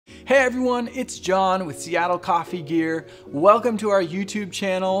Hey everyone, it's John with Seattle Coffee Gear. Welcome to our YouTube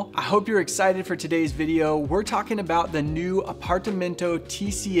channel. I hope you're excited for today's video. We're talking about the new Appartamento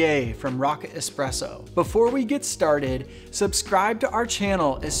TCA from Rocket Espresso. Before we get started, subscribe to our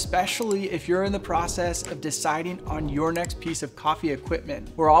channel, especially if you're in the process of deciding on your next piece of coffee equipment.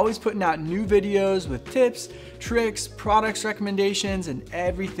 We're always putting out new videos with tips, tricks, products recommendations, and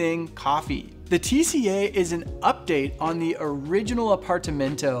everything coffee. The TCA is an update on the original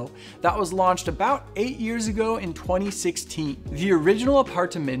Appartamento that was launched about 8 years ago in 2016. The original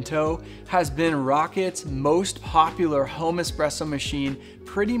Appartamento has been Rocket's most popular home espresso machine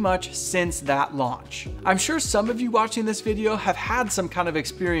pretty much since that launch. I'm sure some of you watching this video have had some kind of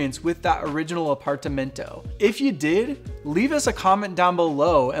experience with that original Appartamento. If you did, leave us a comment down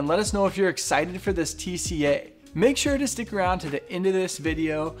below and let us know if you're excited for this TCA. Make sure to stick around to the end of this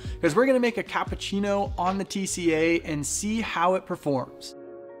video because we're gonna make a cappuccino on the TCA and see how it performs.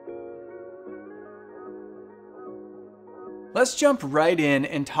 Let's jump right in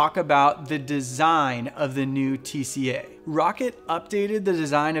and talk about the design of the new TCA. Rocket updated the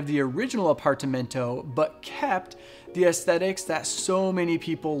design of the original Appartamento, but kept the aesthetics that so many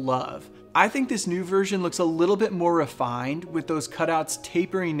people love. I think this new version looks a little bit more refined, with those cutouts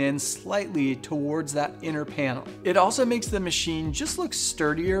tapering in slightly towards that inner panel. It also makes the machine just look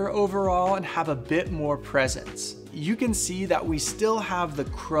sturdier overall and have a bit more presence. You can see that we still have the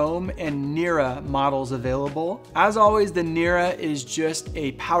Chrome and Nira models available. As always, the Nira is just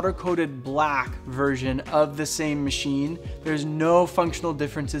a powder-coated black version of the same machine. There's no functional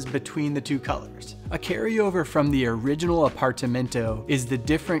differences between the two colors. A carryover from the original Appartamento is the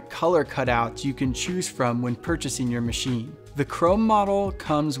different color cutouts you can choose from when purchasing your machine. The Chrome model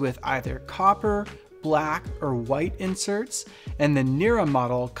comes with either copper, black, or white inserts, and the Nira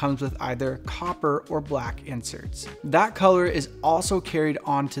model comes with either copper or black inserts. That color is also carried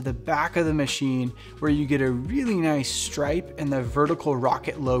onto the back of the machine, where you get a really nice stripe and the vertical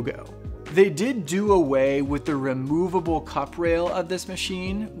Rocket logo. They did do away with the removable cup rail of this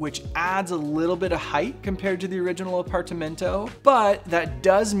machine, which adds a little bit of height compared to the original Appartamento, but that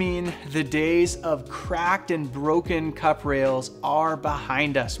does mean the days of cracked and broken cup rails are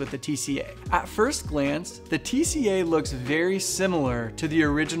behind us with the TCA. At first glance, the TCA looks very similar to the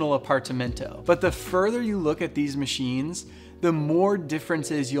original Appartamento, but the further you look at these machines, the more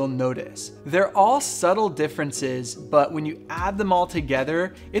differences you'll notice. They're all subtle differences, but when you add them all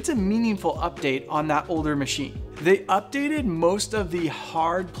together, it's a meaningful update on that older machine. They updated most of the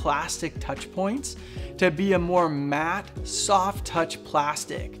hard plastic touch points to be a more matte, soft touch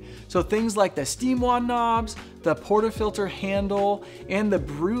plastic. So things like the steam wand knobs, the portafilter handle, and the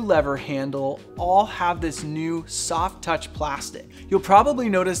brew lever handle all have this new soft touch plastic. You'll probably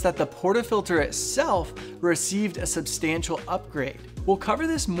notice that the portafilter itself received a substantial upgrade. We'll cover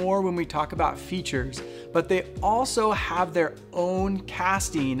this more when we talk about features, but they also have their own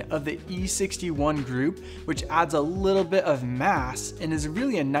casting of the E61 group, which adds a little bit of mass and is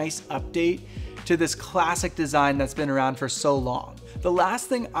really a nice update to this classic design that's been around for so long. The last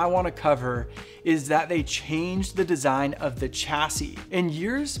thing I want to cover is that they changed the design of the chassis. In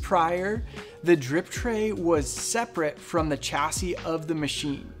years prior, the drip tray was separate from the chassis of the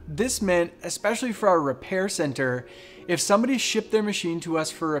machine. This meant, especially for our repair center, if somebody shipped their machine to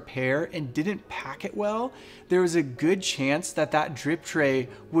us for repair and didn't pack it well, there was a good chance that that drip tray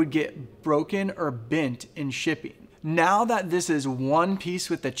would get broken or bent in shipping. Now that this is one piece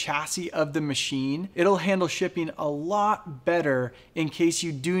with the chassis of the machine, it'll handle shipping a lot better in case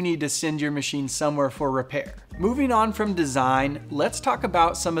you do need to send your machine somewhere for repair. Moving on from design, let's talk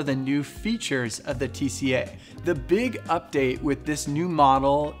about some of the new features of the TCA. The big update with this new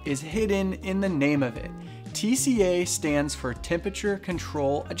model is hidden in the name of it. TCA stands for Temperature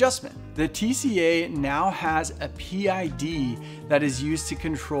Control Adjustment. The TCA now has a PID that is used to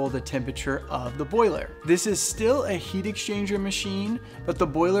control the temperature of the boiler. This is still a heat exchanger machine, but the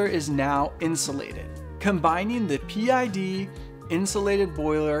boiler is now insulated. Combining the PID, insulated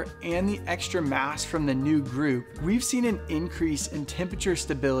boiler, and the extra mass from the new group, we've seen an increase in temperature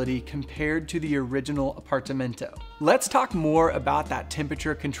stability compared to the original Appartamento. Let's talk more about that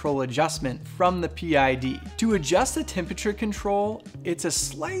temperature control adjustment from the PID. To adjust the temperature control, it's a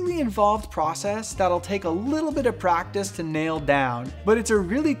slightly involved process that'll take a little bit of practice to nail down, but it's a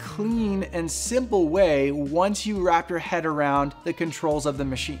really clean and simple way once you wrap your head around the controls of the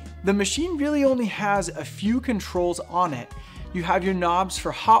machine. The machine really only has a few controls on it. You have your knobs for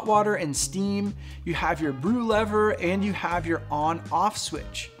hot water and steam, you have your brew lever, and you have your on-off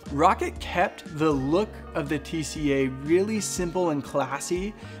switch. Rocket kept the look of the TCA really simple and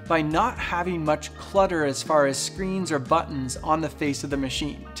classy by not having much clutter as far as screens or buttons on the face of the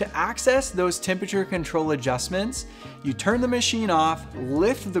machine. To access those temperature control adjustments, you turn the machine off,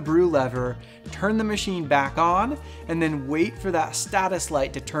 lift the brew lever, turn the machine back on, and then wait for that status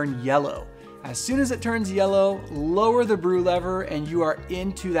light to turn yellow. As soon as it turns yellow, lower the brew lever and you are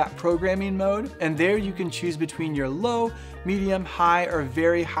into that programming mode, and there you can choose between your low, medium, high, or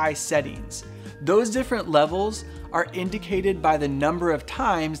very high settings. Those different levels are indicated by the number of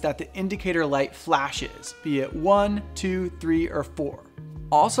times that the indicator light flashes, be it 1, 2, 3, or 4.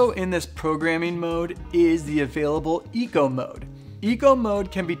 Also in this programming mode is the available Eco mode. Eco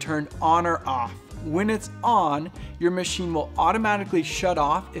mode can be turned on or off. When it's on, your machine will automatically shut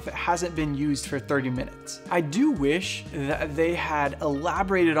off if it hasn't been used for 30 minutes. I do wish that they had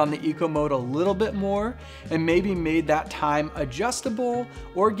elaborated on the Eco mode a little bit more and maybe made that time adjustable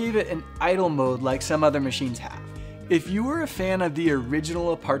or gave it an idle mode like some other machines have. If you were a fan of the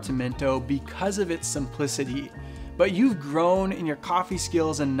original Appartamento because of its simplicity, but you've grown in your coffee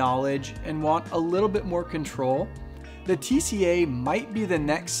skills and knowledge and want a little bit more control, the TCA might be the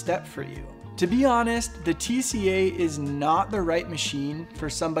next step for you. To be honest, the TCA is not the right machine for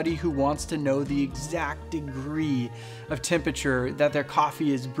somebody who wants to know the exact degree of temperature that their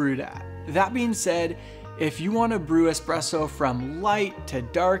coffee is brewed at. That being said, if you want to brew espresso from light to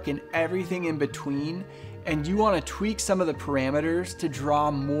dark and everything in between, and you want to tweak some of the parameters to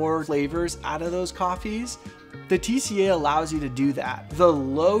draw more flavors out of those coffees, the TCA allows you to do that. The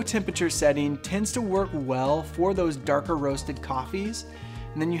low temperature setting tends to work well for those darker roasted coffees.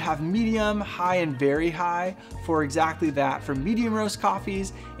 And then you have medium, high, and very high for exactly that, for medium roast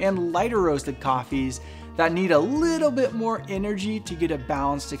coffees and lighter roasted coffees that need a little bit more energy to get a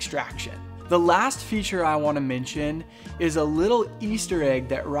balanced extraction. The last feature I want to mention is a little Easter egg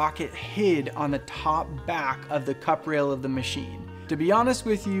that Rocket hid on the top back of the cup rail of the machine. To be honest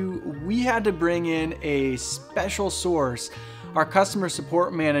with you, we had to bring in a special source, our customer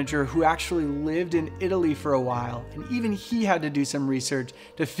support manager, who actually lived in Italy for a while, and even he had to do some research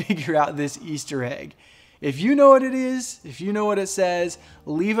to figure out this Easter egg. If you know what it is, if you know what it says,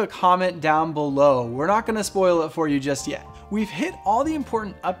 leave a comment down below. We're not gonna spoil it for you just yet. We've hit all the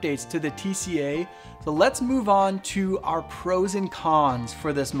important updates to the TCA, so let's move on to our pros and cons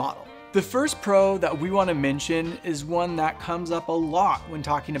for this model. The first pro that we wanna mention is one that comes up a lot when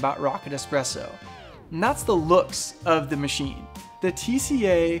talking about Rocket Espresso, and that's the looks of the machine. The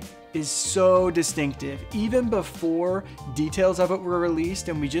TCA is so distinctive. Even before details of it were released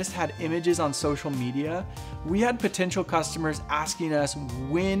and we just had images on social media, we had potential customers asking us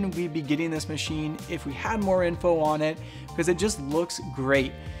when we'd be getting this machine, if we had more info on it, because it just looks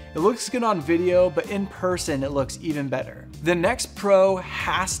great. It looks good on video, but in person it looks even better. The next pro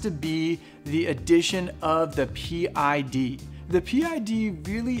has to be the addition of the PID. The PID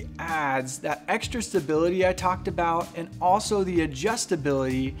really adds that extra stability I talked about, and also the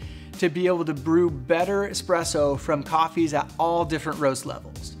adjustability to be able to brew better espresso from coffees at all different roast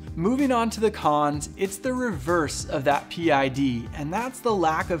levels. Moving on to the cons, it's the reverse of that PID, and that's the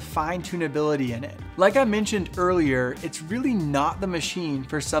lack of fine tunability in it. Like I mentioned earlier, it's really not the machine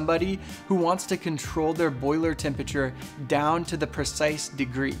for somebody who wants to control their boiler temperature down to the precise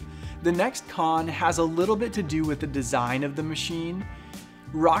degree. The next con has a little bit to do with the design of the machine.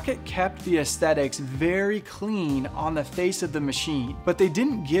 Rocket kept the aesthetics very clean on the face of the machine, but they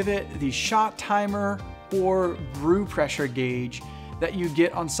didn't give it the shot timer or brew pressure gauge that you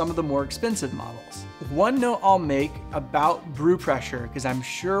get on some of the more expensive models. One note I'll make about brew pressure, because I'm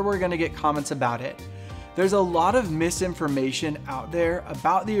sure we're gonna get comments about it. There's a lot of misinformation out there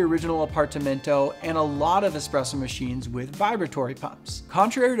about the original Appartamento and a lot of espresso machines with vibratory pumps.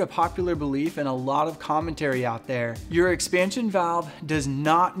 Contrary to popular belief and a lot of commentary out there, your expansion valve does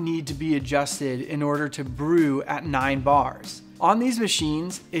not need to be adjusted in order to brew at 9 bars. On these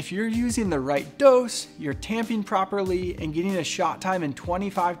machines, if you're using the right dose, you're tamping properly, and getting a shot time in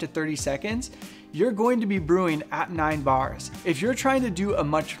 25 to 30 seconds, you're going to be brewing at 9 bars. If you're trying to do a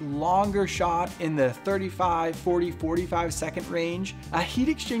much longer shot in the 35, 40, 45 second range, a heat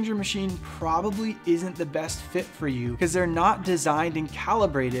exchanger machine probably isn't the best fit for you, because they're not designed and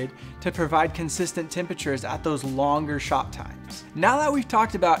calibrated to provide consistent temperatures at those longer shot times. Now that we've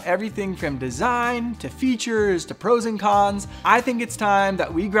talked about everything from design to features to pros and cons, I think it's time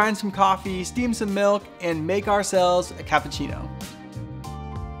that we grind some coffee, steam some milk, and make ourselves a cappuccino.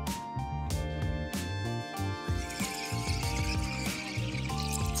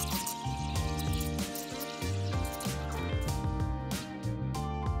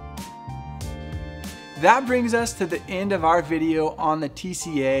 That brings us to the end of our video on the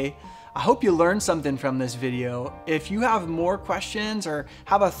TCA. I hope you learned something from this video. If you have more questions or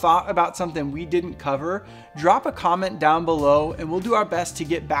have a thought about something we didn't cover, drop a comment down below and we'll do our best to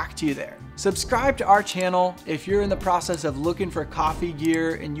get back to you there. Subscribe to our channel if you're in the process of looking for coffee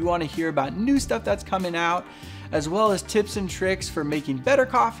gear and you want to hear about new stuff that's coming out, as well as tips and tricks for making better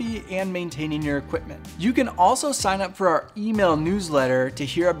coffee and maintaining your equipment. You can also sign up for our email newsletter to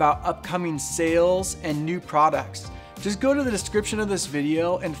hear about upcoming sales and new products. Just go to the description of this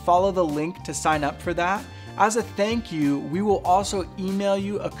video and follow the link to sign up for that. As a thank you, we will also email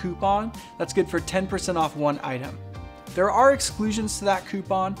you a coupon that's good for 10% off one item. There are exclusions to that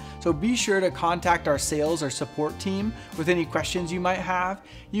coupon, so be sure to contact our sales or support team with any questions you might have.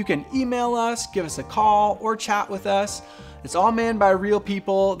 You can email us, give us a call, or chat with us. It's all manned by real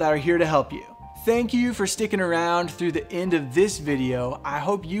people that are here to help you. Thank you for sticking around through the end of this video. I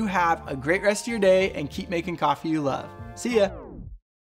hope you have a great rest of your day and keep making coffee you love. See ya.